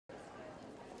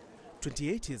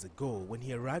28 years ago, when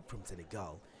he arrived from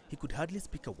Senegal, he could hardly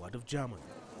speak a word of German.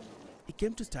 He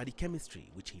came to study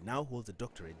chemistry, which he now holds a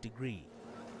doctorate degree.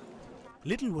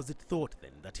 Little was it thought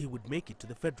then that he would make it to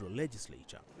the federal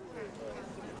legislature.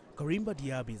 Karimba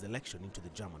Diaby's election into the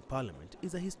German parliament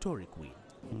is a historic win.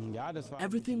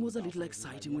 Everything was a little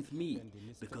exciting with me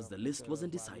because the list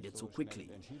wasn't decided so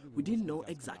quickly. We didn't know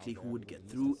exactly who would get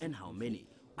through and how many.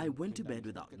 I went to bed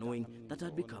without knowing that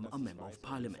I'd become a member of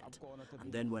parliament.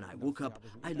 And then when I woke up,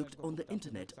 I looked on the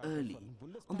internet early,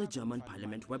 on the German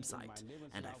parliament website,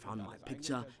 and I found my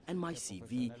picture and my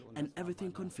CV and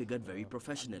everything configured very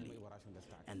professionally.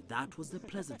 And that was the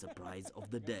pleasant surprise of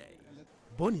the day.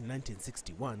 Born in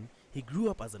 1961, he grew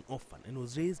up as an orphan and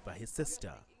was raised by his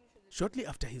sister. Shortly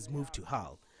after his move to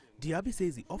Halle, Diaby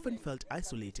says he often felt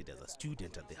isolated as a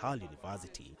student at the Halle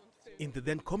University, in the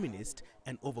then communist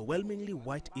and overwhelmingly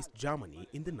white East Germany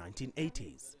in the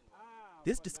 1980s.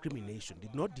 This discrimination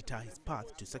did not deter his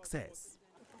path to success.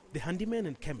 The handyman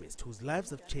and chemist, whose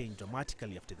lives have changed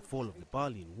dramatically after the fall of the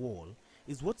Berlin Wall,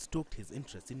 is what stoked his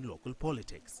interest in local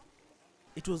politics.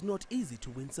 It was not easy to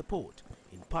win support,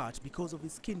 in part because of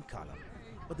his skin color,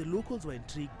 but the locals were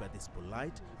intrigued by this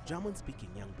polite, German-speaking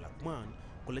young black man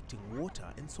collecting water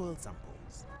and soil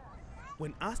samples.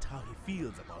 When asked how he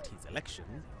feels about his election,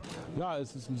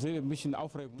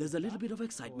 there's a little bit of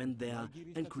excitement there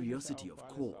and curiosity, of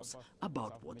course,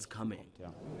 about what's coming.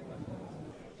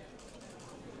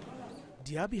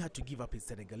 Diaby had to give up his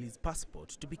Senegalese passport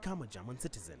to become a German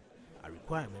citizen, a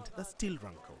requirement that still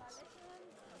rankles.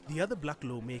 The other black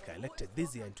lawmaker elected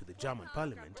this year into the German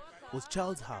parliament was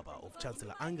Charles Halle of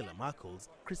Chancellor Angela Merkel's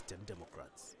Christian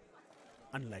Democrats.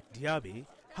 Unlike Diaby,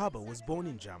 Halle was born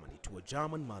in Germany to a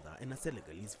German mother and a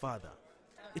Senegalese father.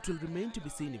 It will remain to be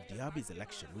seen if Diaby's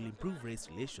election will improve race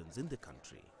relations in the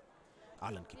country.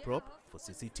 Alan Kiprop for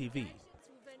CCTV.